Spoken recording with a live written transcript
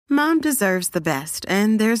Mom deserves the best,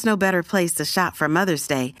 and there's no better place to shop for Mother's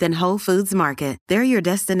Day than Whole Foods Market. They're your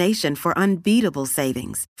destination for unbeatable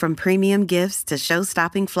savings, from premium gifts to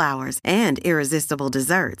show-stopping flowers and irresistible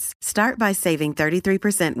desserts. Start by saving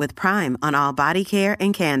 33% with Prime on all body care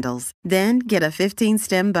and candles. Then get a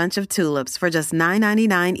 15-stem bunch of tulips for just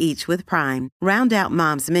 $9.99 each with Prime. Round out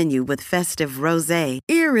Mom's menu with festive rosé,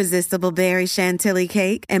 irresistible berry chantilly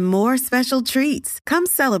cake, and more special treats. Come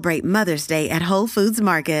celebrate Mother's Day at Whole Foods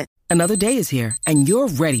Market. Another day is here, and you're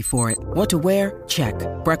ready for it. What to wear? Check.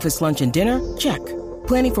 Breakfast, lunch, and dinner? Check.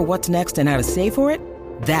 Planning for what's next and how to save for it?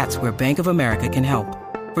 That's where Bank of America can help.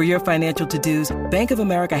 For your financial to-dos, Bank of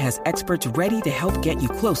America has experts ready to help get you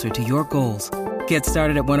closer to your goals. Get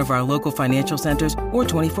started at one of our local financial centers or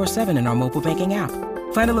 24/7 in our mobile banking app.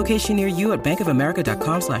 Find a location near you at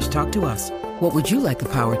bankofamerica.com/talktous. What would you like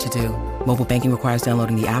the power to do? Mobile banking requires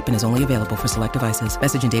downloading the app and is only available for select devices.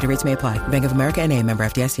 Message and data rates may apply. Bank of America N.A., member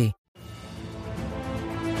FDIC.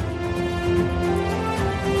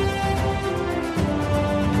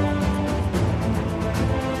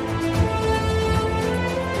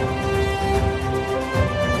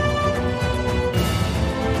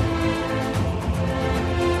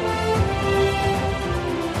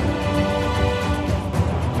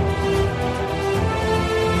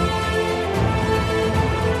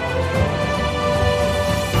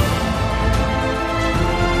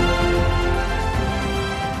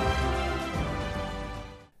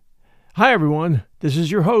 Hi, everyone. This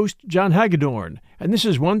is your host, John Hagedorn, and this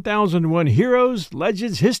is 1001 Heroes,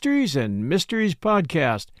 Legends, Histories, and Mysteries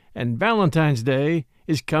podcast, and Valentine's Day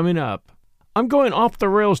is coming up. I'm going off the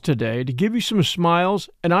rails today to give you some smiles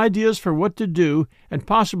and ideas for what to do and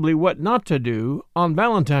possibly what not to do on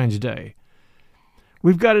Valentine's Day.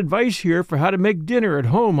 We've got advice here for how to make dinner at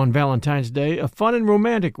home on Valentine's Day a fun and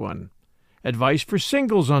romantic one. Advice for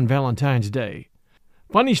singles on Valentine's Day.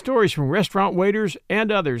 Funny stories from restaurant waiters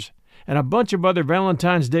and others, and a bunch of other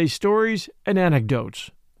Valentine's Day stories and anecdotes.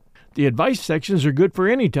 The advice sections are good for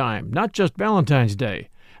any time, not just Valentine's Day,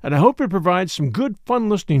 and I hope it provides some good fun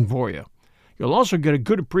listening for you. You'll also get a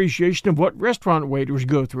good appreciation of what restaurant waiters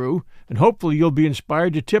go through, and hopefully you'll be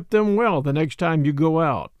inspired to tip them well the next time you go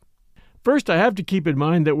out. First, I have to keep in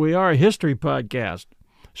mind that we are a history podcast,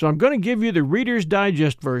 so I'm going to give you the Reader's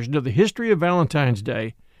Digest version of the history of Valentine's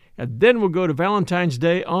Day, and then we'll go to Valentine's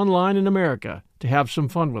Day online in America to have some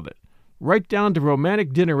fun with it, right down to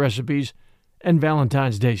romantic dinner recipes and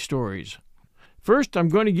Valentine's Day stories. First, I'm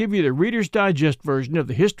going to give you the Reader's Digest version of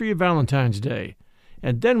the history of Valentine's Day,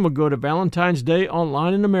 and then we'll go to Valentine's Day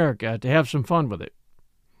online in America to have some fun with it.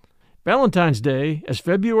 Valentine's Day, as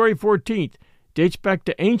February 14th, dates back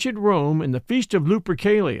to ancient Rome and the Feast of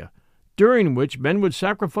Lupercalia, during which men would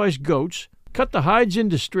sacrifice goats, cut the hides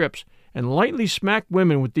into strips, and lightly smack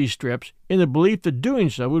women with these strips in the belief that doing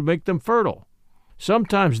so would make them fertile.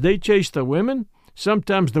 Sometimes they chased the women,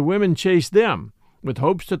 sometimes the women chased them, with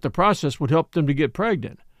hopes that the process would help them to get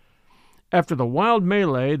pregnant. After the wild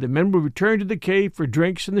melee, the men would return to the cave for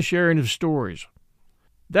drinks and the sharing of stories.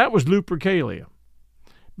 That was Lupercalia.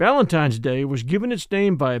 Valentine's Day was given its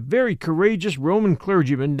name by a very courageous Roman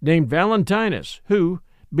clergyman named Valentinius, who,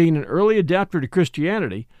 being an early adapter to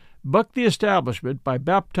Christianity, bucked the establishment by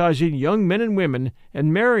baptizing young men and women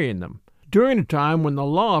and marrying them, during a time when the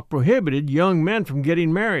law prohibited young men from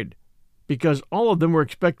getting married, because all of them were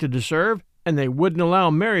expected to serve, and they wouldn't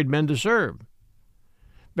allow married men to serve.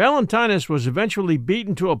 Valentinius was eventually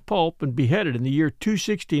beaten to a pulp and beheaded in the year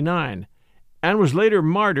 269, and was later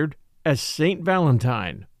martyred as Saint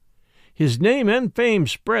Valentine. His name and fame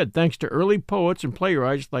spread thanks to early poets and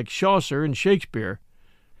playwrights like Chaucer and Shakespeare.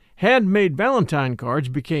 Handmade Valentine cards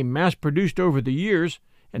became mass-produced over the years,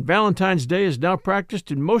 and Valentine's Day is now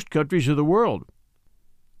practiced in most countries of the world.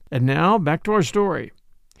 And now, back to our story.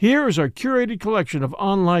 Here is our curated collection of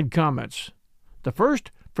online comments. The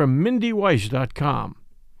first from MindyWeiss.com.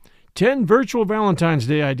 10 virtual Valentine's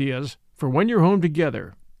Day ideas for when you're home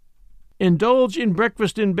together. Indulge in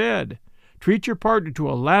breakfast in bed. Treat your partner to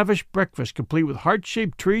a lavish breakfast complete with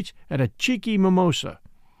heart-shaped treats and a cheeky mimosa.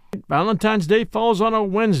 Valentine's Day falls on a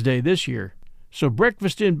Wednesday this year, so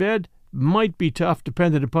breakfast in bed might be tough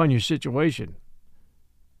depending upon your situation.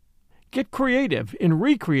 Get creative in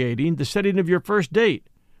recreating the setting of your first date,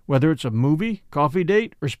 whether it's a movie, coffee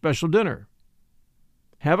date, or special dinner.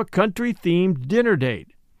 Have a country-themed dinner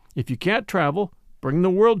date. If you can't travel, bring the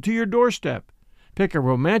world to your doorstep. Pick a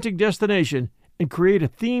romantic destination and create a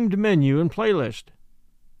themed menu and playlist.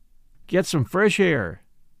 Get some fresh air.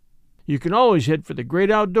 You can always head for the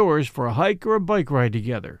great outdoors for a hike or a bike ride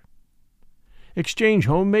together. Exchange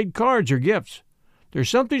homemade cards or gifts. There's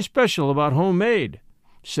something special about homemade.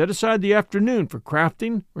 Set aside the afternoon for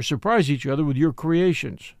crafting or surprise each other with your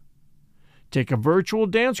creations. Take a virtual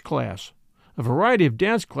dance class. A variety of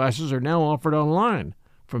dance classes are now offered online,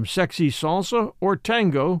 from sexy salsa or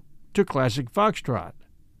tango to classic foxtrot.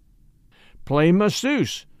 Play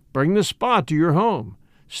masseuse. Bring the spa to your home.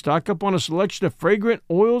 Stock up on a selection of fragrant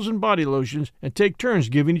oils and body lotions and take turns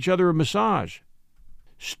giving each other a massage.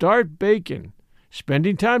 Start baking.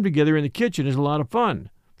 Spending time together in the kitchen is a lot of fun,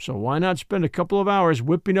 so why not spend a couple of hours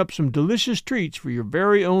whipping up some delicious treats for your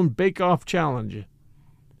very own bake-off challenge?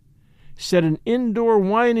 Set an indoor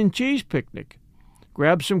wine and cheese picnic.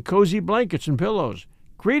 Grab some cozy blankets and pillows.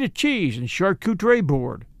 Create a cheese and charcuterie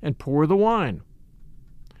board and pour the wine.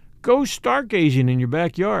 Go stargazing in your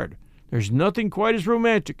backyard. There's nothing quite as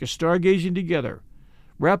romantic as stargazing together.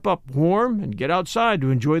 Wrap up warm and get outside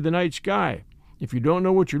to enjoy the night sky. If you don't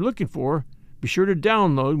know what you're looking for, be sure to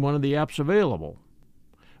download one of the apps available.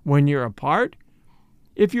 When you're apart,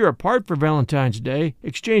 if you're apart for Valentine's Day,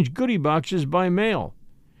 exchange goodie boxes by mail.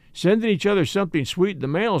 Sending each other something sweet in the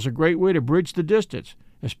mail is a great way to bridge the distance,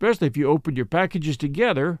 especially if you open your packages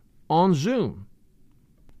together on Zoom.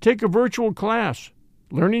 Take a virtual class.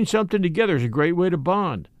 Learning something together is a great way to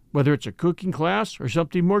bond, whether it's a cooking class or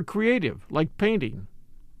something more creative, like painting.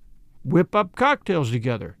 Whip up cocktails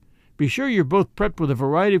together. Be sure you're both prepped with a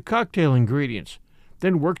variety of cocktail ingredients.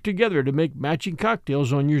 Then work together to make matching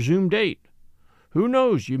cocktails on your Zoom date. Who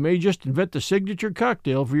knows, you may just invent the signature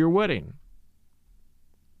cocktail for your wedding.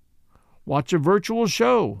 Watch a virtual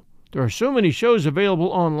show. There are so many shows available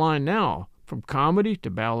online now, from comedy to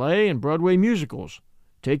ballet and Broadway musicals.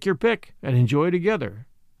 Take your pick and enjoy together.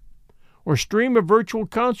 Or stream a virtual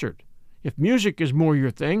concert. If music is more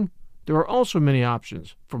your thing, there are also many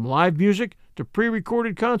options, from live music to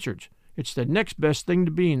pre-recorded concerts. It's the next best thing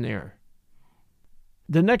to being there.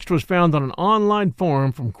 The next was found on an online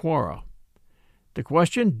forum from Quora. The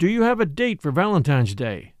question, do you have a date for Valentine's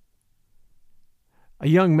Day? A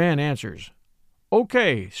young man answers,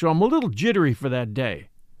 okay, so I'm a little jittery for that day.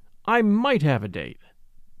 I might have a date.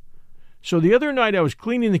 So the other night I was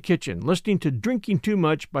cleaning the kitchen, listening to Drinking Too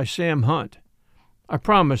Much by Sam Hunt. I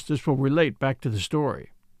promise this will relate back to the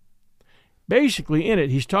story. Basically, in it,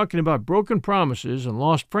 he's talking about broken promises and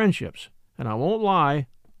lost friendships, and I won't lie,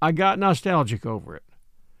 I got nostalgic over it.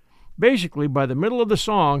 Basically, by the middle of the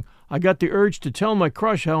song, I got the urge to tell my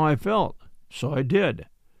crush how I felt, so I did.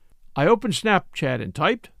 I opened Snapchat and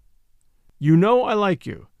typed, "You know I like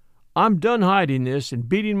you. I'm done hiding this and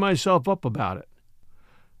beating myself up about it.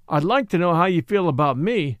 I'd like to know how you feel about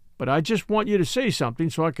me, but I just want you to say something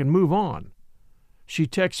so I can move on." She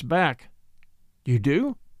texts back, "You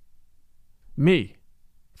do?" Me,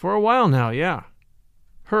 "For a while now, yeah."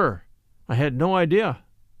 Her, "I had no idea."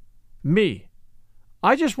 Me,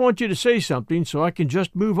 "I just want you to say something so I can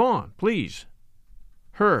just move on, please."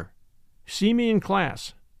 Her, "See me in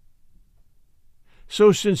class."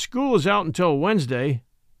 So since school is out until Wednesday,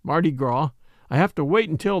 Mardi Gras, I have to wait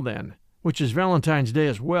until then, which is Valentine's Day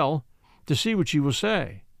as well, to see what she will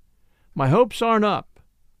say. My hopes aren't up,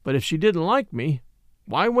 but if she didn't like me,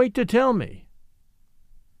 why wait to tell me?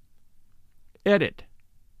 Edit.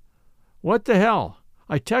 What the hell?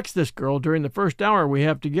 I text this girl during the first hour we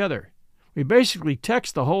have together. We basically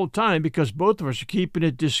text the whole time because both of us are keeping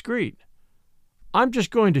it discreet. I'm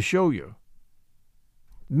just going to show you.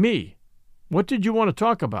 Me. What did you want to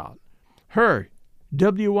talk about? Her.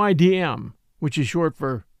 WIDM, which is short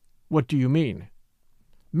for what do you mean?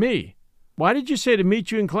 Me. Why did you say to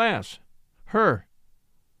meet you in class? Her.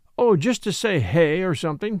 Oh, just to say hey or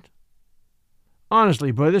something.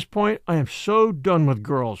 Honestly, by this point, I am so done with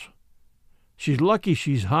girls. She's lucky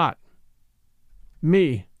she's hot.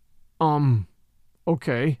 Me.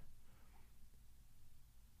 Okay.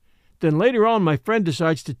 Then later on, my friend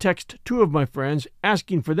decides to text two of my friends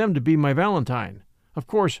asking for them to be my Valentine. Of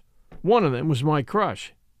course, one of them was my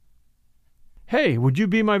crush. Hey, would you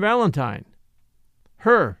be my Valentine?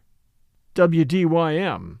 Her.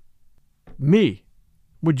 WDYM. Me.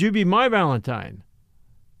 Would you be my Valentine?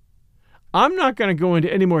 I'm not going to go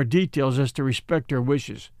into any more details as to respect her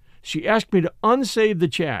wishes. She asked me to unsave the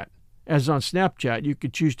chat, as on Snapchat you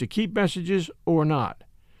could choose to keep messages or not.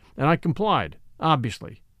 And I complied,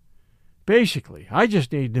 obviously. Basically, I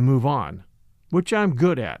just needed to move on, which I'm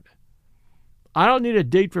good at. I don't need a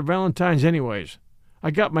date for Valentine's anyways.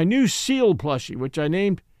 I got my new seal plushie, which I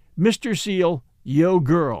named Mr. Seal, Yo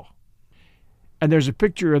Girl. And there's a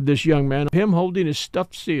picture of this young man, him holding his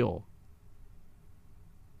stuffed seal.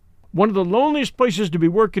 One of the loneliest places to be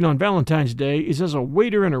working on Valentine's Day is as a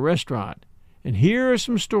waiter in a restaurant. And here are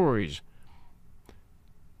some stories.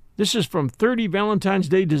 This is from 30 Valentine's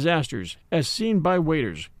Day Disasters, as seen by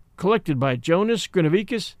waiters, collected by Jonas,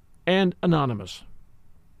 Grinovikis, and Anonymous.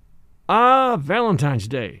 Ah, Valentine's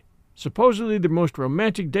Day, supposedly the most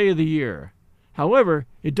romantic day of the year. However,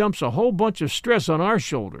 it dumps a whole bunch of stress on our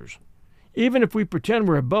shoulders. Even if we pretend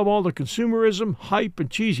we're above all the consumerism, hype,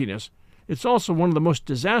 and cheesiness, it's also one of the most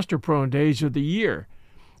disaster-prone days of the year,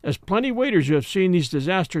 as plenty waiters who have seen these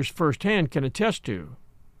disasters firsthand can attest to.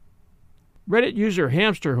 Reddit user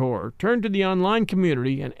Hamster Whore turned to the online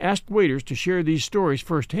community and asked waiters to share these stories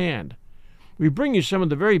firsthand. We bring you some of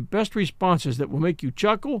the very best responses that will make you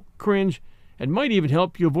chuckle, cringe, and might even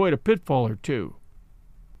help you avoid a pitfall or two.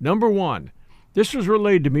 Number 1. This was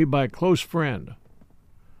relayed to me by a close friend.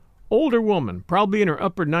 Older woman, probably in her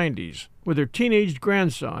upper 90s, with her teenage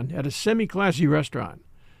grandson at a semi-classy restaurant.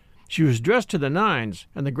 She was dressed to the nines,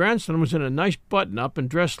 and the grandson was in a nice button-up and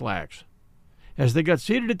dress slacks. As they got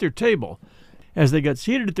seated at their table,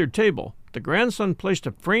 the grandson placed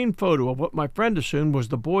a framed photo of what my friend assumed was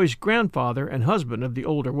the boy's grandfather and husband of the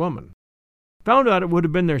older woman. Found out it would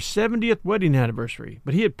have been their 70th wedding anniversary,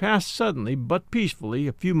 but he had passed suddenly but peacefully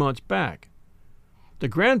a few months back. The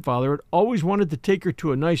grandfather had always wanted to take her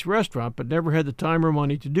to a nice restaurant but never had the time or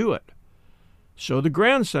money to do it. So the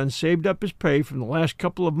grandson saved up his pay from the last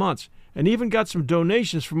couple of months and even got some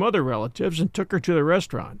donations from other relatives and took her to the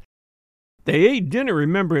restaurant. They ate dinner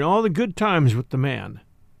remembering all the good times with the man.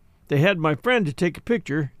 They had my friend to take a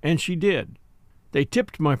picture, and she did. They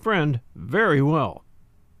tipped my friend very well.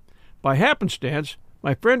 By happenstance,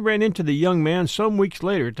 my friend ran into the young man some weeks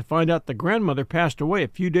later to find out the grandmother passed away a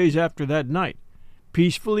few days after that night,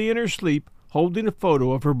 peacefully in her sleep, holding a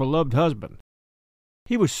photo of her beloved husband.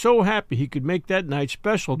 He was so happy he could make that night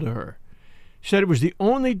special to her. Said it was the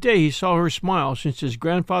only day he saw her smile since his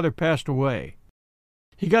grandfather passed away.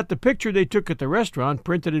 He got the picture they took at the restaurant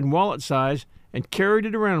printed in wallet size and carried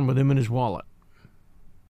it around with him in his wallet.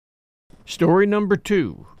 Story number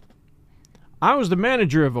 2. I was the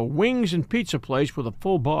manager of a wings and pizza place with a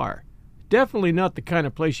full bar. Definitely not the kind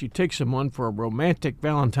of place you take someone for a romantic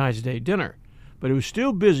Valentine's Day dinner, but it was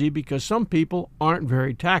still busy because some people aren't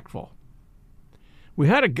very tactful. We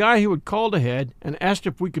had a guy who had called ahead and asked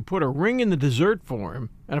if we could put a ring in the dessert for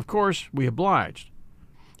him, and of course we obliged.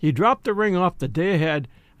 He dropped the ring off the day ahead,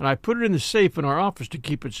 and I put it in the safe in our office to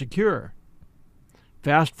keep it secure.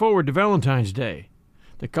 Fast forward to Valentine's Day.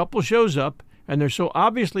 The couple shows up, and they're so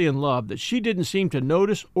obviously in love that she didn't seem to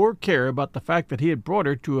notice or care about the fact that he had brought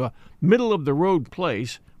her to a middle-of-the-road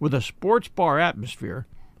place with a sports bar atmosphere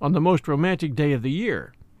on the most romantic day of the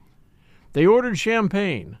year. They ordered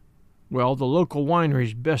champagne, well, the local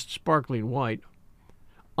winery's best sparkling white,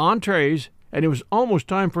 entrees, and it was almost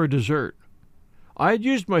time for a dessert. I had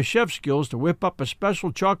used my chef skills to whip up a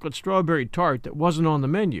special chocolate strawberry tart that wasn't on the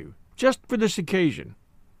menu, just for this occasion.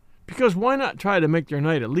 Because why not try to make their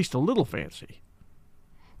night at least a little fancy?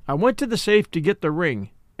 I went to the safe to get the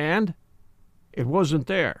ring, and it wasn't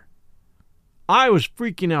there. I was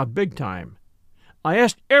freaking out big time. I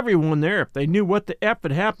asked everyone there if they knew what the F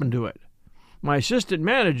had happened to it. My assistant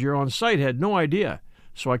manager on site had no idea,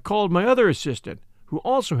 so I called my other assistant, who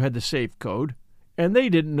also had the safe code, and they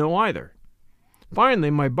didn't know either.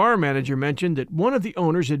 Finally, my bar manager mentioned that one of the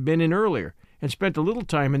owners had been in earlier and spent a little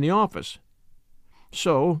time in the office.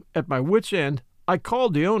 So, at my wit's end, I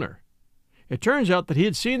called the owner. It turns out that he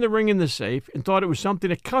had seen the ring in the safe and thought it was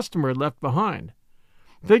something a customer had left behind.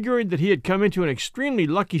 Figuring that he had come into an extremely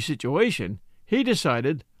lucky situation, he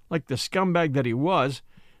decided, like the scumbag that he was,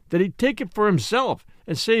 that he'd take it for himself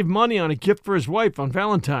and save money on a gift for his wife on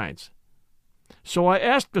Valentine's. So I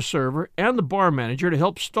asked the server and the bar manager to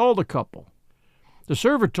help stall the couple. The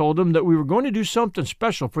server told them that we were going to do something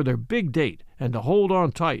special for their big date and to hold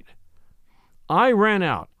on tight. I ran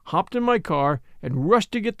out, hopped in my car, and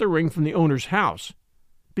rushed to get the ring from the owner's house,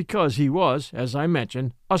 because he was, as I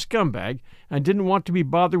mentioned, a scumbag and didn't want to be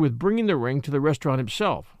bothered with bringing the ring to the restaurant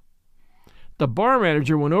himself. The bar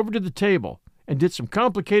manager went over to the table and did some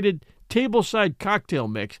complicated table-side cocktail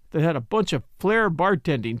mix that had a bunch of flair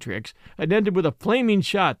bartending tricks and ended with a flaming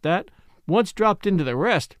shot that, once dropped into the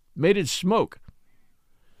rest, made it smoke.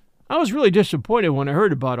 I was really disappointed when I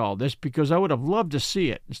heard about all this because I would have loved to see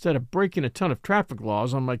it instead of breaking a ton of traffic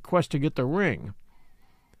laws on my quest to get the ring.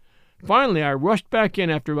 Finally, I rushed back in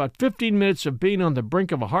after about 15 minutes of being on the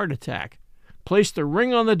brink of a heart attack, placed the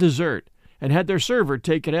ring on the dessert, and had their server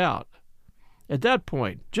take it out. At that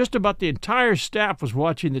point, just about the entire staff was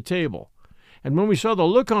watching the table, and when we saw the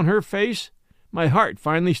look on her face, my heart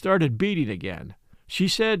finally started beating again. She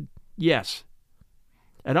said yes,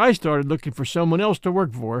 and I started looking for someone else to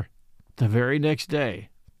work for the very next day.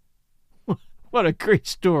 What a great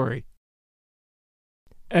story.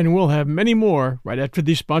 And we'll have many more right after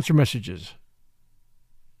these sponsor messages.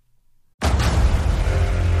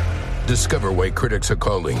 Discover why critics are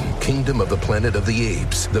calling Kingdom of the Planet of the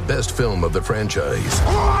Apes the best film of the franchise.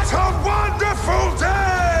 What a wonderful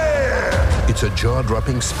day! It's a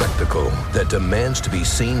jaw-dropping spectacle that demands to be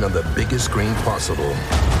seen on the biggest screen possible.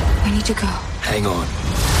 I need to go. Hang on.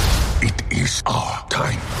 It is our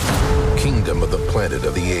time. Kingdom of the Planet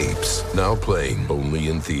of the Apes. Now playing only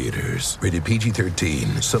in theaters. Rated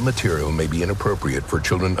PG-13. Some material may be inappropriate for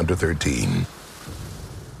children under 13.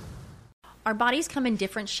 Our bodies come in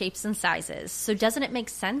different shapes and sizes, so doesn't it make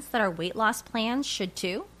sense that our weight loss plans should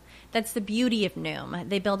too? That's the beauty of Noom.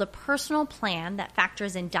 They build a personal plan that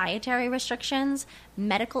factors in dietary restrictions,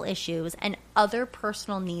 medical issues, and other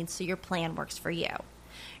personal needs so your plan works for you.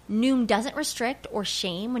 Noom doesn't restrict or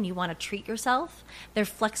shame when you want to treat yourself. Their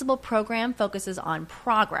flexible program focuses on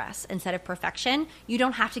progress instead of perfection. You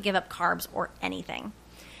don't have to give up carbs or anything.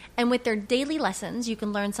 And with their daily lessons, you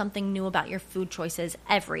can learn something new about your food choices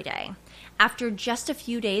every day. After just a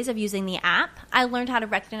few days of using the app, I learned how to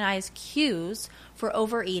recognize cues for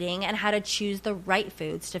overeating and how to choose the right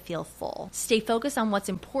foods to feel full. Stay focused on what's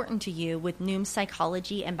important to you with Noom's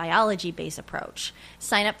psychology and biology-based approach.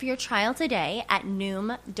 Sign up for your trial today at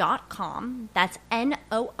Noom.com. That's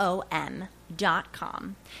Noom.com.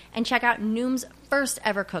 And check out Noom's first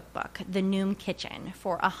ever cookbook, The Noom Kitchen,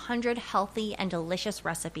 for 100 healthy and delicious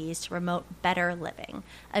recipes to promote better living.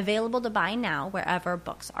 Available to buy now wherever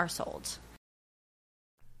books are sold.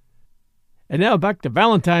 And now back to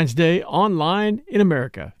Valentine's Day online in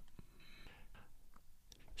America.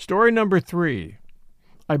 Story number 3.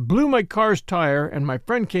 I blew my car's tire and my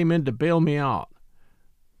friend came in to bail me out.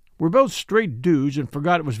 We're both straight dudes and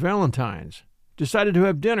forgot it was Valentine's. Decided to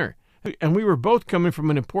have dinner. And we were both coming from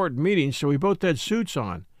an important meeting, so we both had suits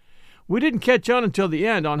on. We didn't catch on until the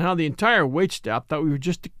end on how the entire waitstaff thought we were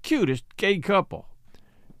just the cutest gay couple.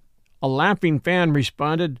 A laughing fan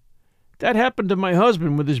responded, "That happened to my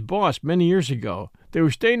husband with his boss many years ago. They were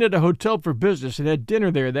staying at a hotel for business and had dinner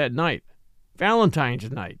there that night. Valentine's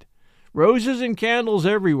night. Roses and candles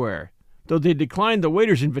everywhere, though they declined the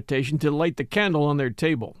waiter's invitation to light the candle on their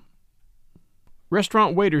table."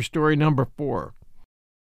 Restaurant waiter story number 4.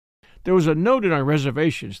 There was a note in our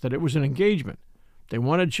reservations that it was an engagement. They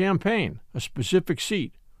wanted champagne, a specific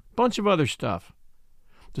seat, a bunch of other stuff.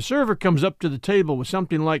 The server comes up to the table with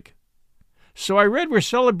something like, "So I read we're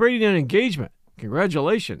celebrating an engagement.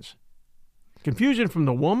 Congratulations." Confusion from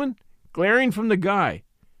the woman, glaring from the guy.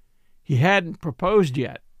 He hadn't proposed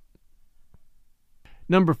yet.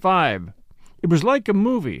 Number 5. It was like a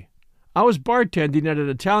movie. I was bartending at an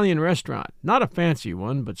Italian restaurant, not a fancy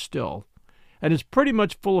one, but still. And it's pretty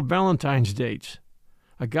much full of Valentine's dates.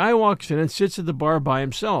 A guy walks in and sits at the bar by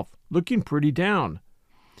himself, looking pretty down.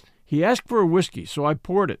 He asked for a whiskey, so I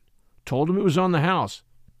poured it, told him it was on the house,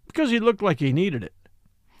 because he looked like he needed it.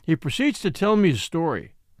 He proceeds to tell me his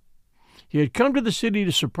story. He had come to the city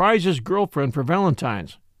to surprise his girlfriend for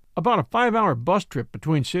Valentine's, about a 5-hour bus trip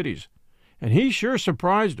between cities, and he sure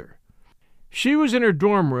surprised her. She was in her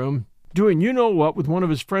dorm room, doing you-know-what with one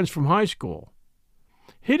of his friends from high school.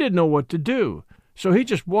 He didn't know what to do, so he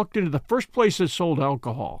just walked into the first place that sold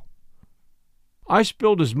alcohol. I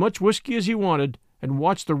spilled as much whiskey as he wanted and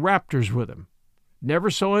watched the Raptors with him.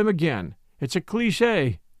 Never saw him again. It's a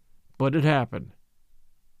cliché, but it happened.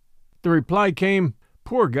 The reply came,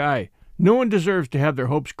 "Poor guy. No one deserves to have their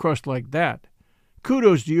hopes crushed like that.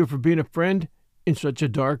 Kudos to you for being a friend in such a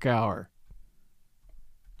dark hour."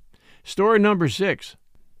 Story number 6.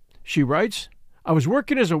 She writes, I was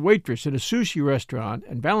working as a waitress at a sushi restaurant,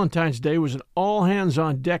 and Valentine's Day was an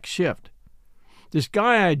all-hands-on-deck shift. This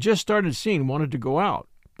guy I had just started seeing wanted to go out,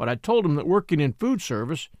 but I told him that working in food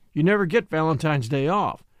service, you never get Valentine's Day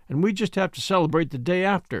off, and we just have to celebrate the day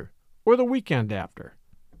after, or the weekend after.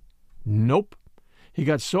 Nope. He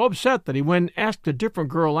got so upset that he went and asked a different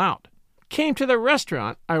girl out. Came to the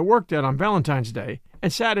restaurant I worked at on Valentine's Day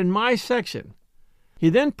and sat in my section. He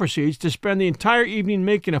then proceeds to spend the entire evening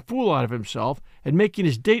making a fool out of himself and making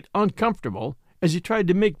his date uncomfortable as he tried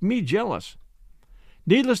to make me jealous.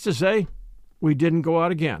 Needless to say, we didn't go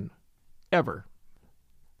out again. Ever.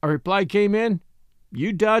 A reply came in,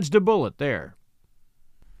 "You dodged a bullet there."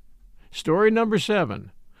 Story number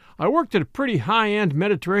 7. I worked at a pretty high-end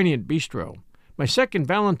Mediterranean bistro. My second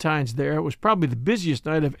Valentine's there was probably the busiest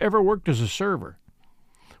night I've ever worked as a server.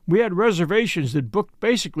 We had reservations that booked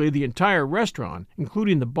basically the entire restaurant,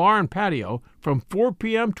 including the bar and patio, from 4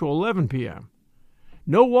 p.m. to 11 p.m.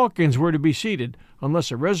 No walk-ins were to be seated unless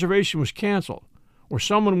a reservation was canceled or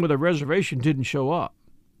someone with a reservation didn't show up.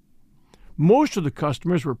 Most of the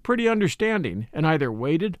customers were pretty understanding and either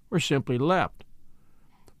waited or simply left.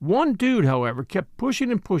 One dude, however, kept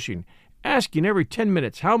pushing and pushing, asking every 10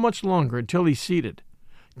 minutes how much longer until he's seated.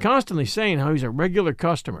 constantly saying how he's a regular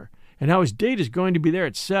customer and how his date is going to be there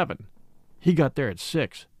at 7. He got there at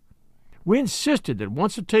 6. We insisted that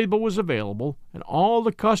once a table was available and all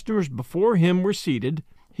the customers before him were seated,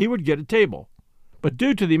 he would get a table. But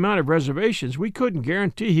due to the amount of reservations, we couldn't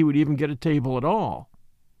guarantee he would even get a table at all.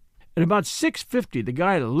 At about 6:50, the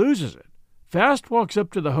guy loses it. Fast walks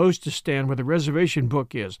up to the hostess stand where the reservation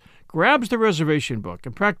book is, grabs the reservation book,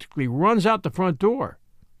 and practically runs out the front door.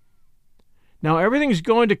 Now everything's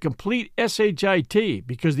going to complete SHIT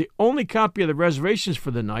because the only copy of the reservations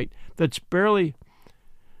for the night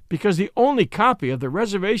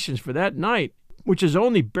which is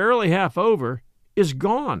only barely half over, is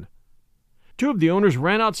gone. 2 of the owners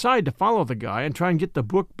ran outside to follow the guy and try and get the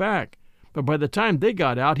book back, but by the time they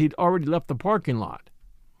got out, he'd already left the parking lot.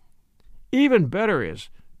 Even better is,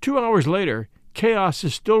 2 hours later, chaos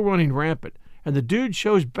is still running rampant, and the dude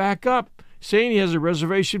shows back up, saying he has a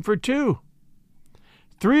reservation for 2.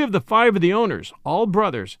 3 of the 5 of the owners, all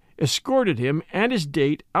brothers, escorted him and his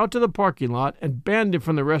date out to the parking lot and banned him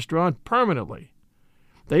from the restaurant permanently.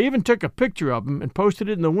 They even took a picture of him and posted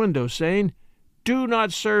it in the window saying, "Do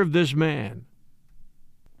not serve this man."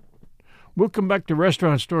 We'll come back to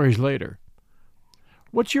restaurant stories later.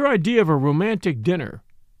 What's your idea of a romantic dinner?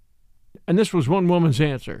 And this was one woman's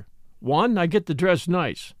answer. 1, I get to dress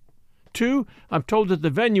nice. 2, I'm told that the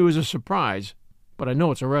venue is a surprise, but I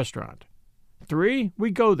know it's a restaurant. 3,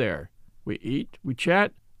 we go there. We eat, we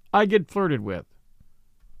chat, I get flirted with.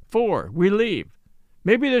 4, we leave.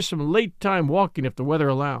 Maybe there's some late time walking if the weather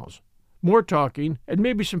allows. More talking, and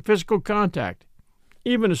maybe some physical contact,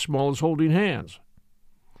 even as small as holding hands.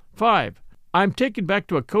 5, I'm taken back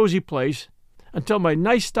to a cozy place until my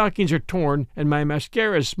nice stockings are torn and my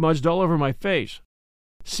mascara is smudged all over my face.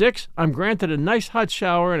 6, I'm granted a nice hot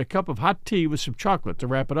shower and a cup of hot tea with some chocolate to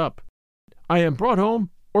wrap it up. I am brought home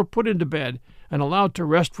or put into bed and allowed to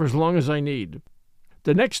rest for as long as I need.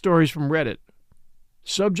 The next story is from Reddit.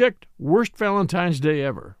 Subject, worst Valentine's Day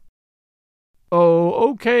ever.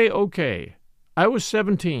 Oh, okay. I was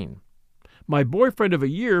 17. My boyfriend of a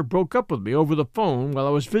year broke up with me over the phone while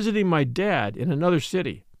I was visiting my dad in another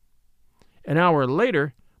city. An hour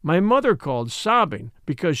later, my mother called sobbing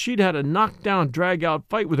because she'd had a knockdown, drag-out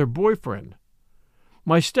fight with her boyfriend.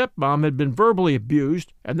 My stepmom had been verbally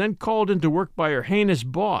abused and then called into work by her heinous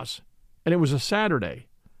boss, and it was a Saturday.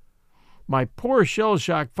 My poor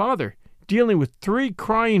shell-shocked father, dealing with 3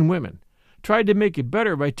 crying women, tried to make it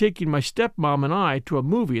better by taking my stepmom and I to a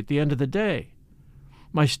movie at the end of the day.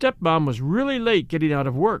 My stepmom was really late getting out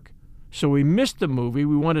of work, so we missed the movie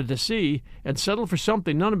we wanted to see and settled for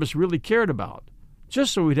something none of us really cared about,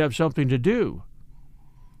 just so we'd have something to do.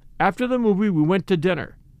 After the movie, we went to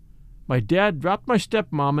dinner. My dad dropped my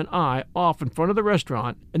stepmom and I off in front of the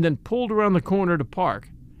restaurant and then pulled around the corner to park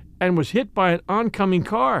and was hit by an oncoming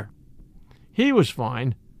car. He was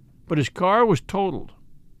fine, but his car was totaled.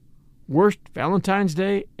 Worst Valentine's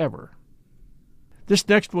Day ever. This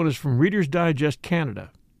next one is from Reader's Digest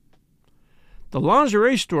Canada. The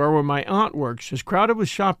lingerie store where my aunt works is crowded with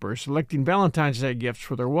shoppers selecting Valentine's Day gifts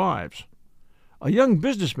for their wives. A young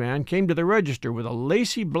businessman came to the register with a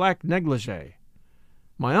lacy black negligee.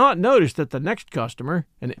 My aunt noticed that the next customer,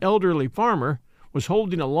 an elderly farmer, was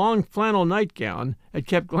holding a long flannel nightgown and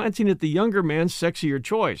kept glancing at the younger man's sexier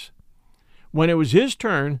choice. When it was his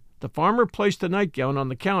turn, the farmer placed the nightgown on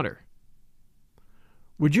the counter.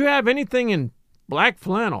 "Would you have anything in black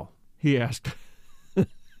flannel?" he asked.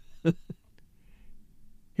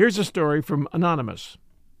 Here's a story from Anonymous.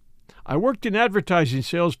 I worked in advertising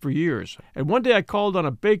sales for years, and one day I called on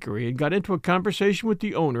a bakery and got into a conversation with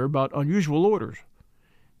the owner about unusual orders.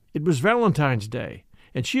 It was Valentine's Day,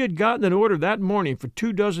 and she had gotten an order that morning for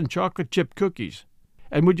 2 dozen chocolate chip cookies,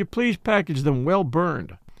 and would you please package them well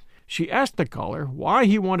burned. She asked the caller why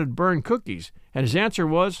he wanted burned cookies, and his answer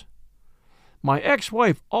was, "My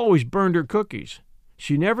ex-wife always burned her cookies.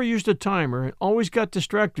 She never used a timer and always got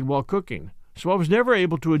distracted while cooking, so I was never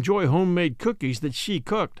able to enjoy homemade cookies that she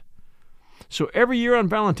cooked. So every year on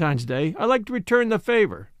Valentine's Day, I like to return the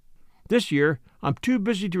favor. This year, I'm too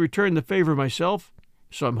busy to return the favor myself,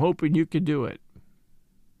 so I'm hoping you can do it."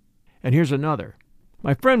 And here's another.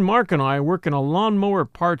 My friend Mark and I work in a lawnmower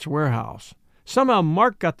parts warehouse. Somehow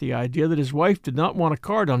Mark got the idea that his wife did not want a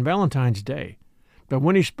card on Valentine's Day, but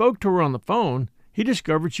when he spoke to her on the phone, he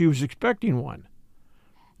discovered she was expecting one.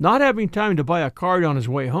 Not having time to buy a card on his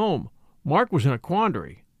way home, Mark was in a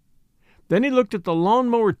quandary. Then he looked at the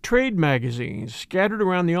lawnmower trade magazines scattered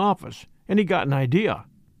around the office, and he got an idea.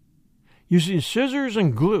 Using scissors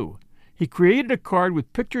and glue, he created a card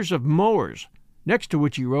with pictures of mowers, next to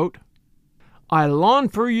which he wrote, "I lawn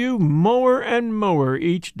for you mower and mower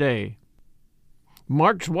each day."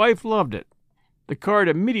 Mark's wife loved it. The card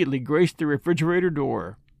immediately graced the refrigerator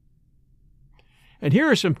door. And here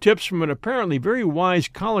are some tips from an apparently very wise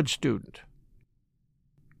college student.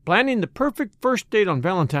 Planning the perfect first date on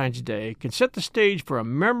Valentine's Day can set the stage for a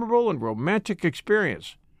memorable and romantic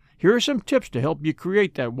experience. Here are some tips to help you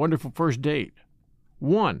create that wonderful first date.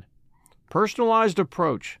 1. Personalized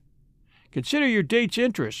approach. Consider your date's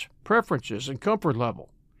interests, preferences, and comfort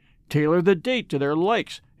level. Tailor the date to their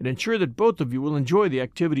likes and ensure that both of you will enjoy the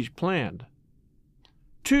activities planned.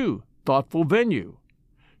 2. Thoughtful venue.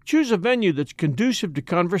 Choose a venue that's conducive to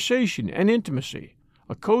conversation and intimacy.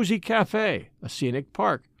 A cozy cafe, a scenic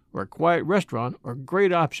park, or a quiet restaurant are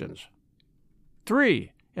great options.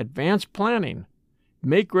 3. Advanced planning.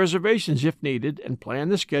 Make reservations if needed and plan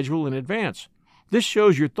the schedule in advance. This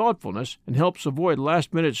shows your thoughtfulness and helps avoid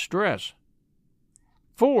last-minute stress.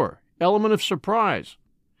 4. Element of surprise.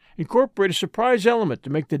 Incorporate a surprise element to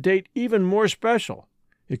make the date even more special.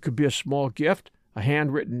 It could be a small gift, a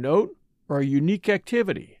handwritten note, or a unique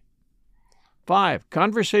activity. 5.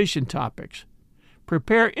 Conversation topics.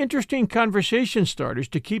 Prepare interesting conversation starters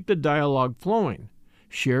to keep the dialogue flowing.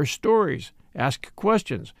 Share stories, ask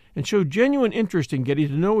questions, and show genuine interest in getting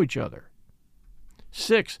to know each other.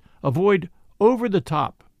 6. Avoid over the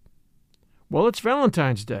top. While it's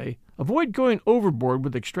Valentine's Day, avoid going overboard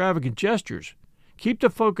with extravagant gestures. Keep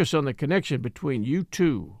the focus on the connection between you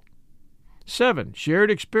two. 7.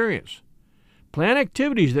 Shared experience. Plan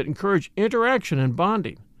activities that encourage interaction and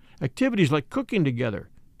bonding. Activities like cooking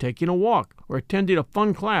together, taking a walk, or attending a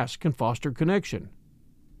fun class can foster connection.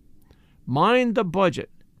 Mind the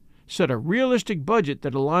budget. Set a realistic budget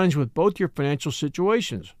that aligns with both your financial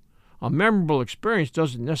situations. A memorable experience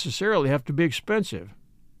doesn't necessarily have to be expensive.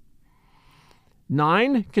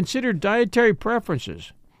 9. Consider dietary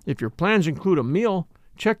preferences. If your plans include a meal,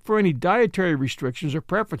 check for any dietary restrictions or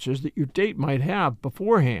preferences that your date might have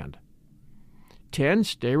beforehand. 10.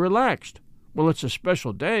 Stay relaxed. Well, it's a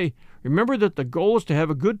special day. Remember that the goal is to have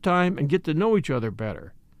a good time and get to know each other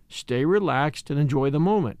better. Stay relaxed and enjoy the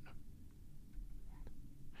moment.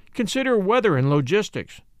 Consider weather and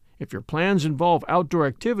logistics. If your plans involve outdoor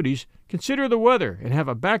activities, consider the weather and have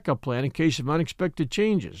a backup plan in case of unexpected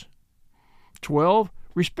changes. 12.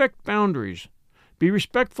 Respect boundaries. Be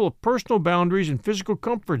respectful of personal boundaries and physical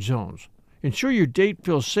comfort zones. Ensure your date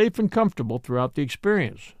feels safe and comfortable throughout the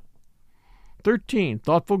experience. 13.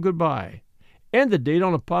 Thoughtful goodbye. End the date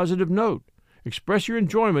on a positive note. Express your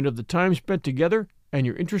enjoyment of the time spent together and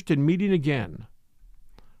your interest in meeting again.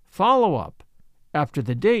 Follow up. After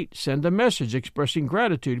the date, send a message expressing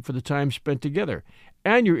gratitude for the time spent together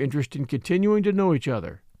and your interest in continuing to know each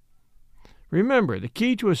other. Remember, the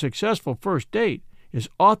key to a successful first date is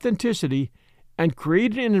authenticity and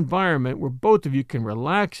creating an environment where both of you can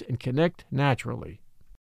relax and connect naturally.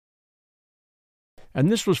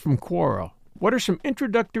 And this was from Quora. What are some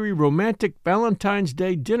introductory romantic Valentine's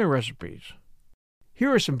Day dinner recipes?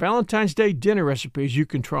 Here are some Valentine's Day dinner recipes you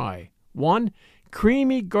can try. 1.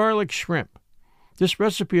 Creamy garlic shrimp. This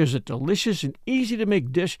recipe is a delicious and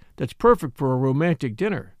easy-to-make dish that's perfect for a romantic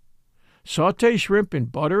dinner. Sauté shrimp in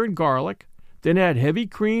butter and garlic, then add heavy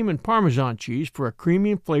cream and Parmesan cheese for a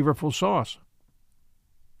creamy and flavorful sauce.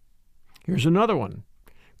 Here's another one.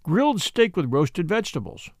 Grilled steak with roasted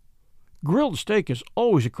vegetables. Grilled steak is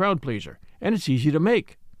always a crowd pleaser, and it's easy to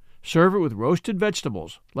make. Serve it with roasted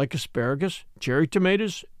vegetables, like asparagus, cherry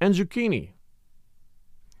tomatoes, and zucchini.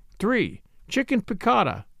 3. Chicken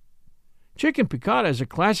piccata. Chicken piccata is a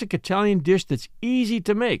classic Italian dish that's easy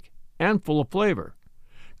to make and full of flavor.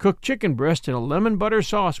 Cook chicken breast in a lemon butter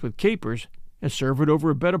sauce with capers and serve it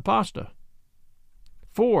over a bed of pasta.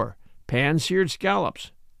 4. Pan-seared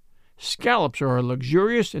scallops. Scallops are a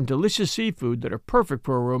luxurious and delicious seafood that are perfect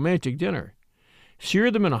for a romantic dinner. Sear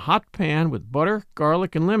them in a hot pan with butter,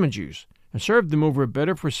 garlic, and lemon juice, and serve them over a bed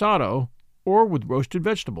of risotto or with roasted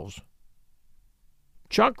vegetables.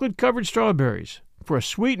 Chocolate-covered strawberries. For a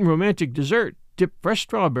sweet and romantic dessert, dip fresh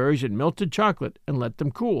strawberries in melted chocolate and let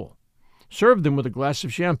them cool. Serve them with a glass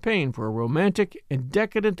of champagne for a romantic and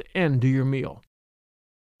decadent end to your meal.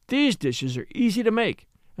 These dishes are easy to make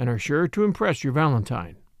and are sure to impress your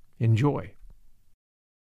Valentine. Enjoy.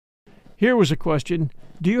 Here was a question.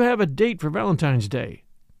 Do you have a date for Valentine's Day?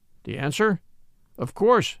 The answer? Of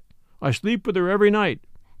course. I sleep with her every night.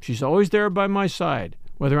 She's always there by my side,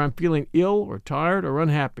 whether I'm feeling ill or tired or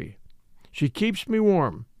unhappy. She keeps me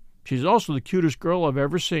warm. She's also the cutest girl I've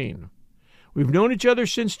ever seen. We've known each other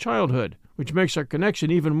since childhood, which makes our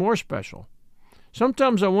connection even more special.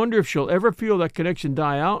 Sometimes I wonder if she'll ever feel that connection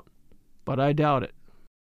die out, but I doubt it.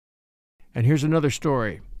 And here's another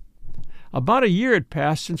story. About a year had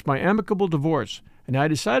passed since my amicable divorce, and I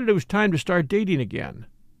decided it was time to start dating again.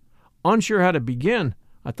 Unsure how to begin,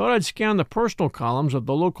 I thought I'd scan the personal columns of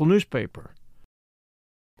the local newspaper.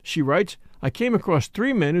 She writes, I came across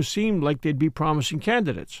 3 men who seemed like they'd be promising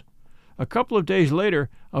candidates. A couple of days later,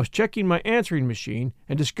 I was checking my answering machine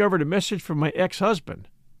and discovered a message from my ex-husband.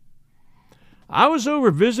 I was over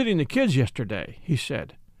visiting the kids yesterday, he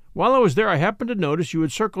said. While I was there, I happened to notice you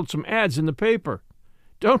had circled some ads in the paper.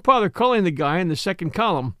 Don't bother calling the guy in the second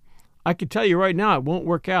column. I can tell you right now it won't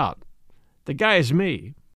work out. The guy is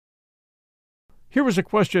me. Here was a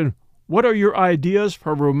question, what are your ideas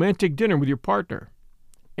for a romantic dinner with your partner?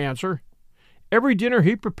 Answer, every dinner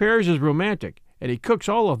he prepares is romantic, and he cooks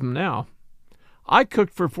all of them now. I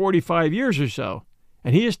cooked for 45 years or so,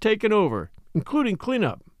 and he has taken over, including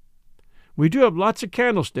cleanup. We do have lots of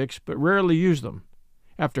candlesticks, but rarely use them.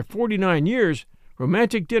 After 49 years,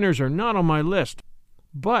 romantic dinners are not on my list.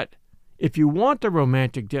 But if you want a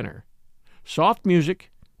romantic dinner, soft music,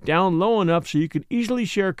 down low enough so you can easily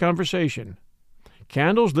share conversation,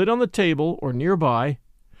 candles lit on the table or nearby,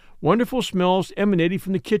 wonderful smells emanating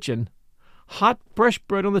from the kitchen, hot fresh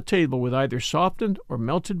bread on the table with either softened or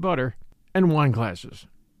melted butter, and wine glasses.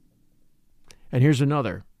 And here's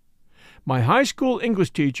another. My high school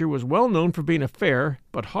English teacher was well known for being a fair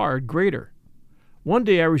but hard grader. One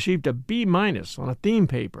day I received a B- on a theme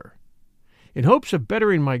paper. In hopes of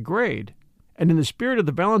bettering my grade, and in the spirit of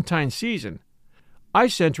the Valentine's season, I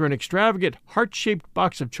sent her an extravagant heart-shaped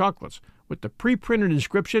box of chocolates with the pre-printed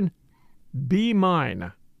inscription, Be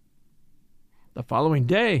Mine. The following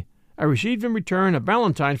day, I received in return a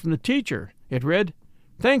Valentine from the teacher. It read,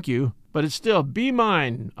 Thank you, but it's still Be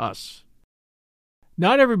Mine, us.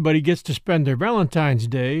 Not everybody gets to spend their Valentine's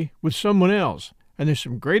Day with someone else, and there's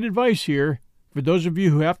some great advice here for those of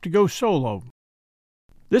you who have to go solo.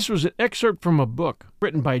 This was an excerpt from a book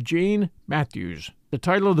written by Jane Matthews. The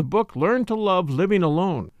title of the book, Learn to Love Living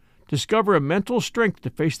Alone. Discover a mental strength to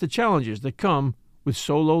face the challenges that come with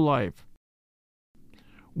solo life.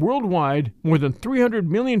 Worldwide, more than 300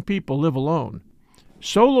 million people live alone.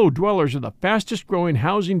 Solo dwellers are the fastest growing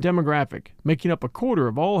housing demographic, making up a quarter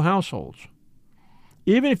of all households.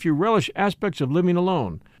 Even if you relish aspects of living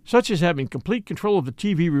alone, such as having complete control of the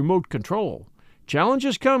TV remote control,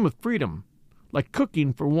 challenges come with freedom, like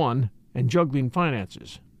cooking for one and juggling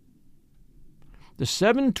finances. The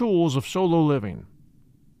 7 tools of solo living.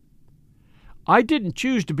 I didn't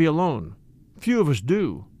choose to be alone. Few of us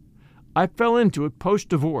do. I fell into it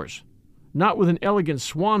post-divorce, not with an elegant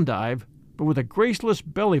swan dive, but with a graceless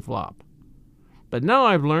belly flop. But now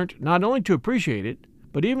I've learned not only to appreciate it,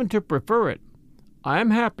 but even to prefer it. I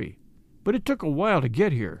am happy, but it took a while to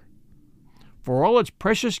get here. For all its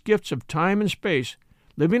precious gifts of time and space,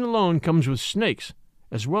 living alone comes with snakes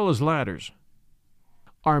as well as ladders.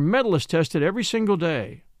 Our mettle is tested every single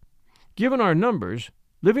day. Given our numbers,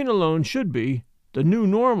 living alone should be the new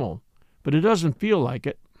normal, but it doesn't feel like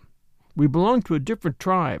it. We belong to a different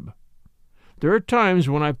tribe. There are times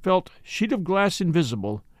when I've felt sheet of glass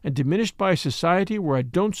invisible and diminished by a society where I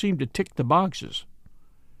don't seem to tick the boxes.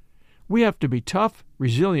 We have to be tough,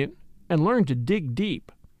 resilient, and learn to dig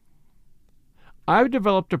deep. I've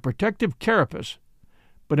developed a protective carapace,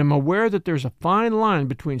 but am aware that there's a fine line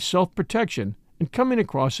between self-protection and coming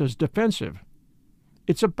across as defensive.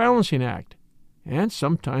 It's a balancing act, and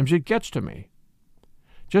sometimes it gets to me.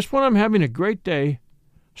 Just when I'm having a great day,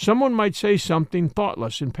 someone might say something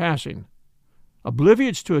thoughtless in passing,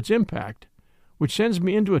 oblivious to its impact, which sends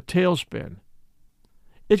me into a tailspin.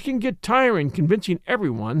 It can get tiring convincing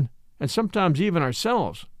everyone, and sometimes even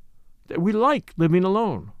ourselves, that we like living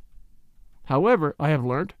alone. However, I have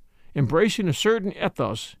learned, embracing a certain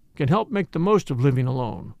ethos can help make the most of living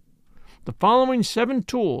alone. The following 7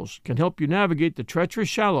 tools can help you navigate the treacherous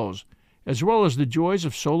shallows as well as the joys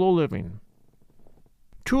of solo living.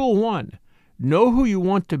 Tool 1. Know who you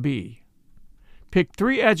want to be. Pick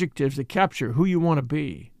 3 adjectives that capture who you want to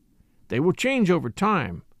be. They will change over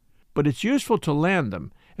time, but it's useful to land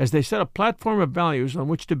them as they set a platform of values on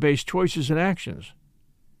which to base choices and actions.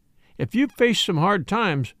 If you've faced some hard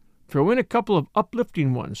times, throw in a couple of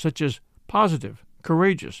uplifting ones such as positive,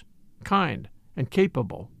 courageous, kind, and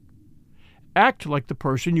capable. Act like the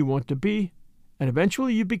person you want to be, and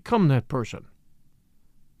eventually you become that person.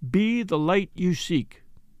 Be the light you seek.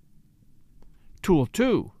 Tool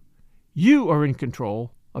 2. You are in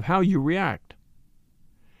control of how you react.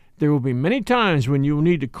 There will be many times when you will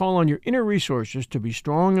need to call on your inner resources to be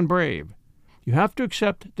strong and brave. You have to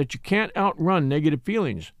accept that you can't outrun negative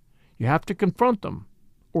feelings. You have to confront them,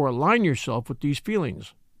 or align yourself with these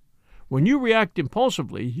feelings. When you react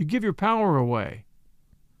impulsively, you give your power away.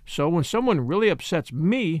 So when someone really upsets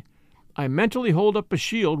me, I mentally hold up a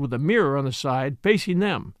shield with a mirror on the side facing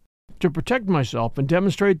them to protect myself and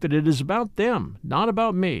demonstrate that it is about them, not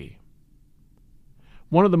about me.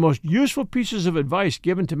 One of the most useful pieces of advice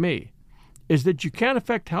given to me is that you can't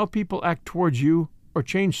affect how people act towards you or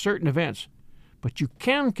change certain events, but you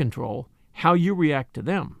can control how you react to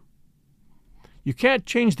them. You can't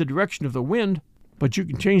change the direction of the wind, but you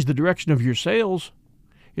can change the direction of your sails.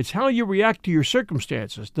 It's how you react to your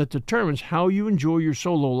circumstances that determines how you enjoy your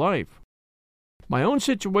solo life. My own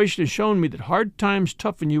situation has shown me that hard times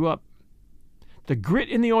toughen you up. The grit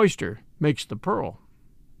in the oyster makes the pearl.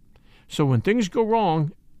 So when things go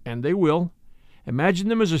wrong, and they will, imagine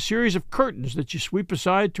them as a series of curtains that you sweep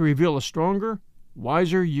aside to reveal a stronger,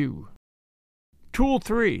 wiser you. Tool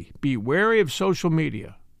 3, be wary of social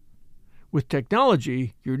media. With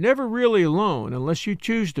technology, you're never really alone unless you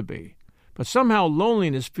choose to be, but somehow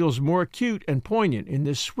loneliness feels more acute and poignant in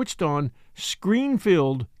this switched-on,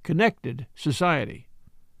 screen-filled, connected society.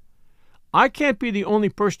 I can't be the only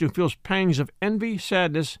person who feels pangs of envy,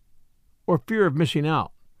 sadness, or fear of missing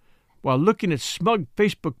out while looking at smug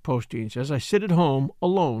Facebook postings as I sit at home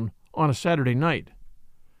alone on a Saturday night.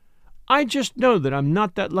 I just know that I'm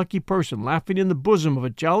not that lucky person laughing in the bosom of a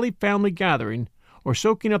jolly family gathering or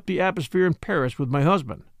soaking up the atmosphere in Paris with my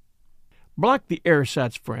husband. Block the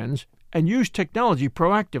ersatz friends and use technology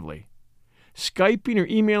proactively, Skyping or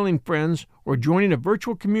emailing friends or joining a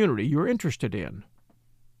virtual community you're interested in.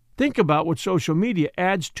 Think about what social media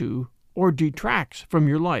adds to or detracts from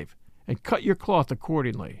your life and cut your cloth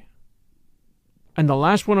accordingly. And the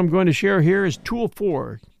last one I'm going to share here is Tool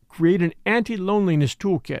 4, create an anti-loneliness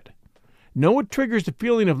toolkit. Know what triggers the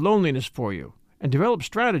feeling of loneliness for you and develop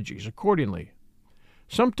strategies accordingly.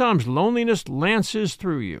 Sometimes loneliness lances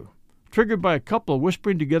through you, triggered by a couple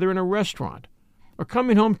whispering together in a restaurant, or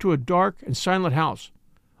coming home to a dark and silent house,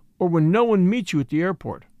 or when no one meets you at the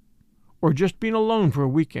airport, or just being alone for a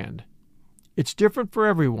weekend. It's different for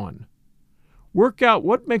everyone. Work out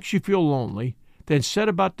what makes you feel lonely, then set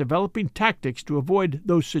about developing tactics to avoid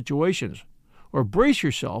those situations, or brace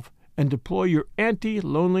yourself and deploy your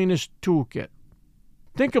anti-loneliness toolkit.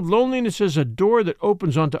 Think of loneliness as a door that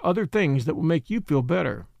opens onto other things that will make you feel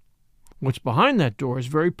better. What's behind that door is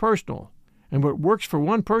very personal, and what works for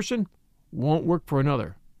one person won't work for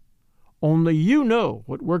another. Only you know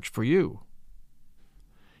what works for you.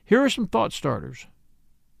 Here are some thought starters.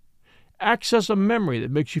 Access a memory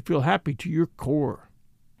that makes you feel happy to your core.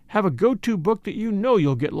 Have a go-to book that you know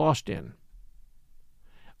you'll get lost in.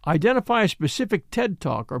 Identify a specific TED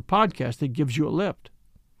Talk or podcast that gives you a lift.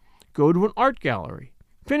 Go to an art gallery.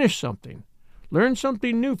 Finish something. Learn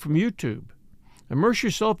something new from YouTube. Immerse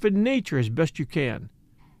yourself in nature as best you can.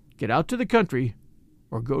 Get out to the country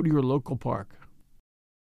or go to your local park.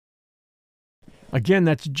 Again,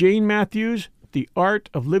 that's Jane Matthews, The Art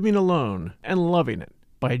of Living Alone and Loving It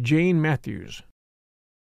by Jane Matthews.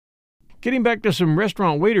 Getting back to some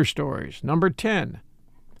restaurant waiter stories. Number 10.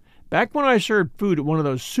 Back when I served food at one of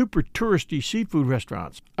those super touristy seafood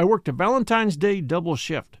restaurants, I worked a Valentine's Day double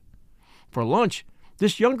shift. For lunch,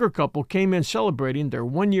 this younger couple came in celebrating their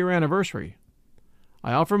 1-year anniversary.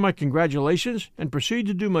 I offered my congratulations and proceeded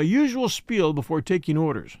to do my usual spiel before taking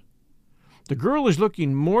orders. The girl is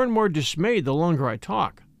looking more and more dismayed the longer I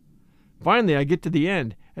talk. Finally, I get to the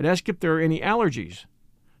end and ask if there are any allergies.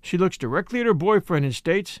 She looks directly at her boyfriend and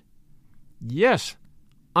states, "Yes,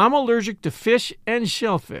 I'm allergic to fish and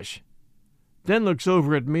shellfish." Then looks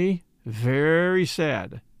over at me, very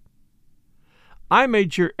sad. I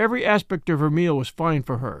made sure every aspect of her meal was fine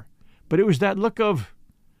for her, but it was that look of,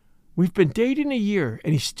 "We've been dating a year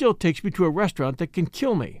and he still takes me to a restaurant that can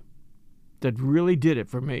kill me," that really did it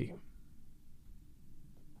for me.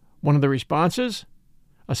 One of the responses,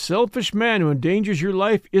 "A selfish man who endangers your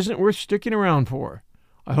life isn't worth sticking around for.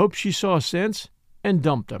 I hope she saw sense and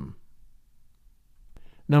dumped him."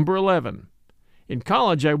 Number 11. In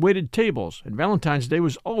college, I waited tables, and Valentine's Day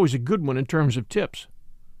was always a good one in terms of tips.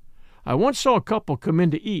 I once saw a couple come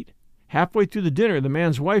in to eat. Halfway through the dinner, the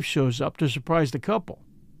man's wife shows up to surprise the couple.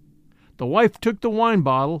 The wife took the wine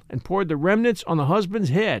bottle and poured the remnants on the husband's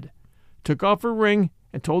head, took off her ring,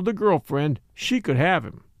 and told the girlfriend she could have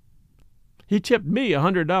him. He tipped me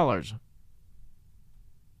 $100.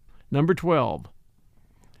 Number 12.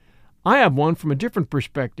 I have one from a different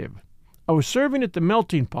perspective. I was serving at the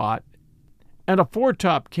melting pot, and a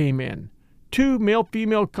four-top came in, 2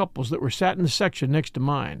 male-female couples that were sat in the section next to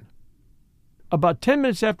mine. About 10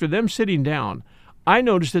 minutes after them sitting down, I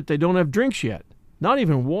noticed that they don't have drinks yet, not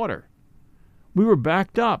even water. We were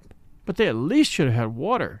backed up, but they at least should have had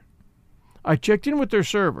water. I checked in with their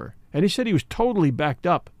server, and he said he was totally backed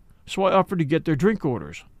up, so I offered to get their drink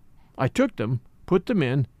orders. I took them, put them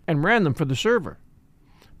in, and ran them for the server.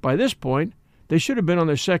 By this point, they should have been on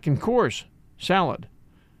their second course, salad,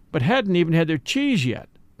 but hadn't even had their cheese yet,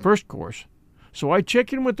 first course. So I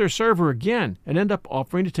check in with their server again and end up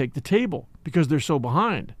offering to take the table because they're so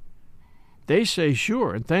behind. They say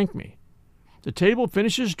sure and thank me. The table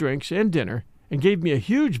finishes drinks and dinner and gave me a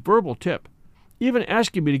huge verbal tip, even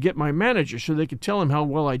asking me to get my manager so they could tell him how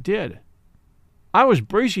well I did. I was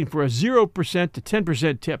bracing for a 0% to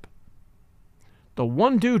 10% tip. The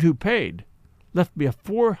one dude who paid left me a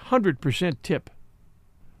 400% tip.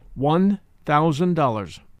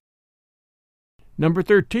 $1,000. Number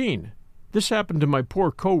 13. This happened to my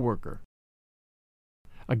poor coworker.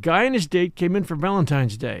 A guy and his date came in for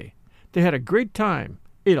Valentine's Day. They had a great time,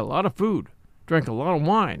 ate a lot of food, drank a lot of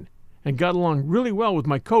wine, and got along really well with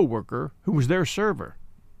my coworker, who was their server.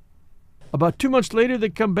 About 2 months later, they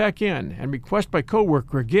come back in and request my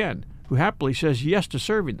coworker again, who happily says yes to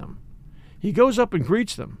serving them. He goes up and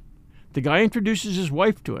greets them. The guy introduces his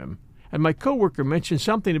wife to him, and my coworker mentions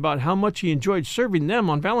something about how much he enjoyed serving them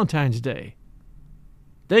on Valentine's Day.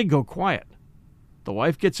 They go quiet. The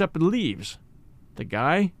wife gets up and leaves. The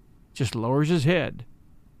guy just lowers his head.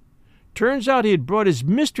 Turns out he had brought his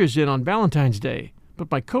mistress in on Valentine's Day, but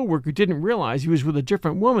my coworker didn't realize he was with a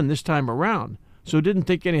different woman this time around, so didn't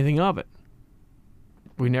think anything of it.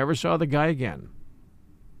 We never saw the guy again.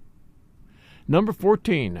 Number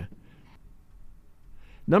 14.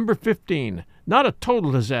 Number 15. Not a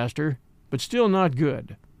total disaster, but still not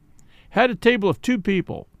good. Had a table of 2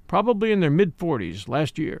 people, probably in their mid-40s,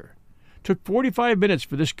 last year. Took 45 minutes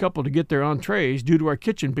for this couple to get their entrees due to our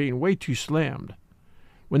kitchen being way too slammed.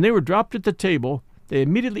 When they were dropped at the table, they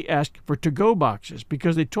immediately asked for to-go boxes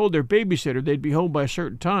because they told their babysitter they'd be home by a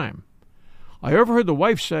certain time. I overheard the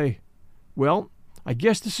wife say, "Well, I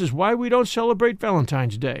guess this is why we don't celebrate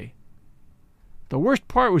Valentine's Day." The worst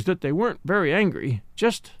part was that they weren't very angry,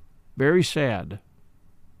 just very sad.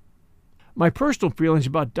 My personal feelings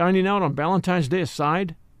about dining out on Valentine's Day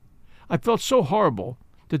aside, I felt so horrible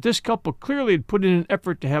that this couple clearly had put in an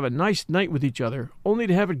effort to have a nice night with each other, only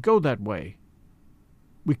to have it go that way.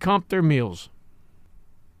 We comped their meals.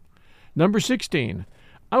 Number 16.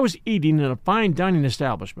 I was eating in a fine dining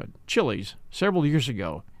establishment, Chili's, several years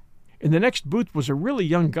ago. In the next booth was a really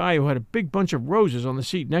young guy who had a big bunch of roses on the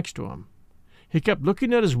seat next to him. He kept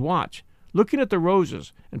looking at his watch, looking at the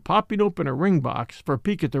roses, and popping open a ring box for a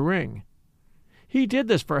peek at the ring. He did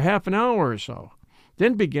this for half an hour or so,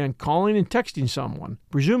 then began calling and texting someone,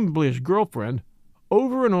 presumably his girlfriend,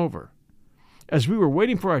 over and over. As we were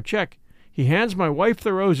waiting for our check, he hands my wife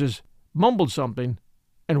the roses, mumbled something,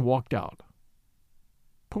 and walked out.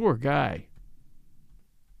 Poor guy.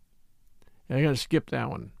 I'm going to skip that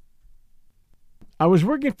one. I was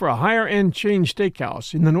working for a higher-end chain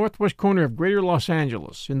steakhouse in the northwest corner of Greater Los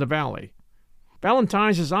Angeles, in the Valley.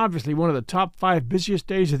 Valentine's is obviously one of the top 5 busiest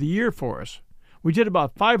days of the year for us. We did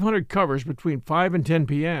about 500 covers between 5 and 10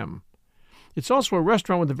 p.m. It's also a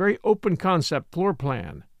restaurant with a very open concept floor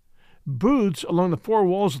plan. Booths along the 4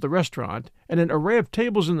 walls of the restaurant, and an array of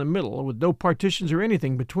tables in the middle with no partitions or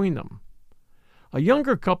anything between them. A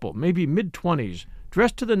younger couple, maybe mid-20s,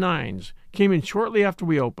 dressed to the nines, came in shortly after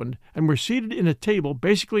we opened and were seated in a table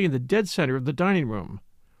basically in the dead center of the dining room.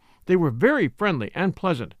 They were very friendly and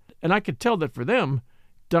pleasant, and I could tell that for them,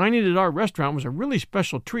 dining at our restaurant was a really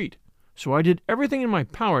special treat, so I did everything in my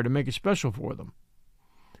power to make it special for them.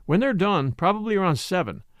 When they're done, probably around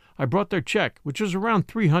 7, I brought their check, which was around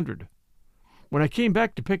 $300. When I came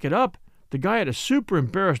back to pick it up, the guy had a super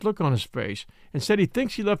embarrassed look on his face and said he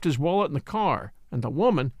thinks he left his wallet in the car, and the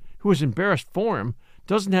woman, who was embarrassed for him,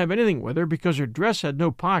 doesn't have anything with her because her dress had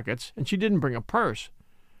no pockets and she didn't bring a purse.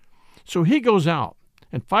 So he goes out,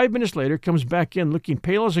 and 5 minutes later comes back in looking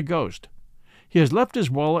pale as a ghost. He has left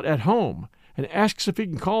his wallet at home and asks if he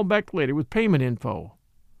can call back later with payment info.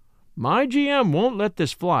 My GM won't let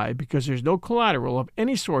this fly because there's no collateral of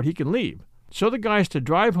any sort he can leave, so the guy has to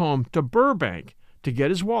drive home to Burbank to get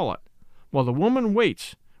his wallet, while the woman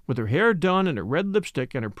waits with her hair done and her red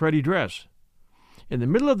lipstick and her pretty dress, in the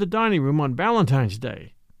middle of the dining room on Valentine's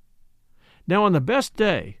Day. Now, on the best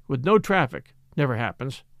day, with no traffic, never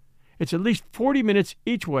happens, it's at least 40 minutes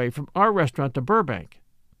each way from our restaurant to Burbank.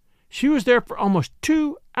 She was there for almost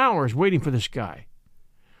 2 hours waiting for this guy.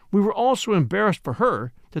 We were all so embarrassed for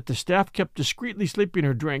her that the staff kept discreetly slipping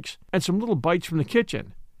her drinks and some little bites from the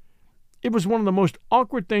kitchen. It was one of the most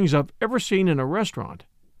awkward things I've ever seen in a restaurant.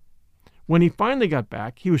 When he finally got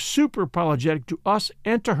back, he was super apologetic to us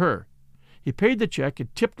and to her. He paid the check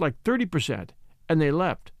and tipped like 30%, and they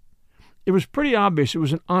left. It was pretty obvious it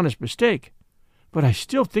was an honest mistake, but I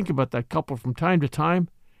still think about that couple from time to time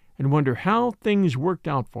and wonder how things worked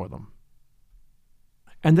out for them.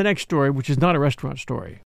 and the next story, which is not a restaurant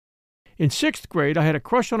story. In 6th grade, I had a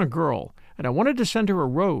crush on a girl, and I wanted to send her a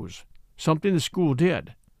rose, something the school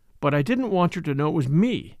did, but I didn't want her to know it was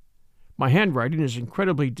me. My handwriting is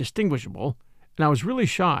incredibly distinguishable, and I was really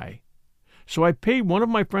shy. So I paid one of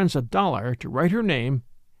my friends $1 to write her name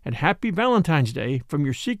and Happy Valentine's Day from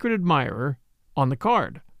your secret admirer on the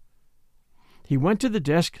card. He went to the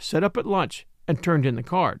desk set up at lunch and turned in the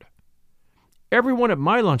card. Everyone at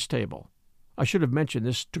my lunch table, I should have mentioned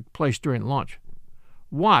this took place during lunch,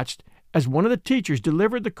 watched as one of the teachers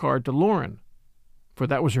delivered the card to Lauren, for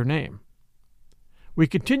that was her name. We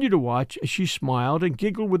continued to watch as she smiled and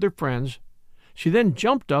giggled with her friends. She then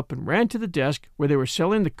jumped up and ran to the desk where they were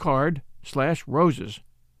selling the card/roses.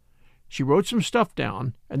 She wrote some stuff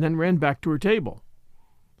down and then ran back to her table.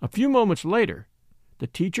 A few moments later, the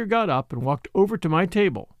teacher got up and walked over to my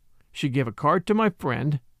table. She gave a card to my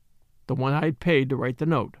friend, the one I had paid to write the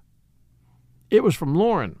note. It was from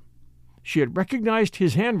Lauren. She had recognized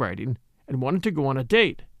his handwriting and wanted to go on a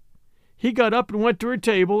date. He got up and went to her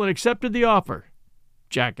table and accepted the offer.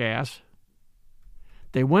 Jackass.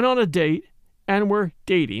 They went on a date and were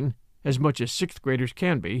dating, as much as 6th graders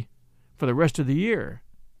can be, for the rest of the year.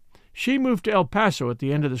 She moved to El Paso at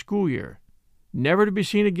the end of the school year, never to be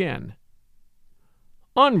seen again.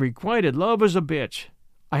 Unrequited love is a bitch.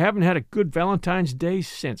 I haven't had a good Valentine's Day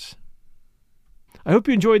since. I hope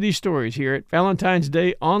you enjoyed these stories here at Valentine's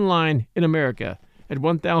Day Online in America at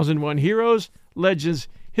 1001 Heroes, Legends,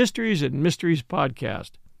 Histories, and Mysteries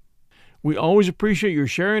podcast. We always appreciate your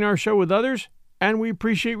sharing our show with others, and we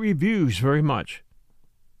appreciate reviews very much.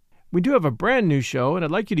 We do have a brand new show, and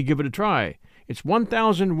I'd like you to give it a try. It's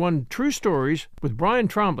 1001 True Stories with Brian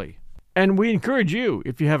Trombley. And we encourage you,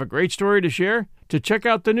 if you have a great story to share, to check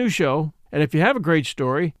out the new show. And if you have a great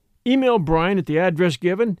story, email Brian at the address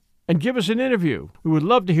given and give us an interview. We would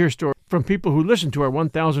love to hear stories from people who listen to our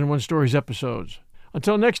 1001 Stories episodes.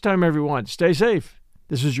 Until next time, everyone, stay safe.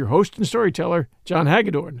 This is your host and storyteller, John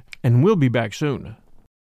Hagedorn, and we'll be back soon.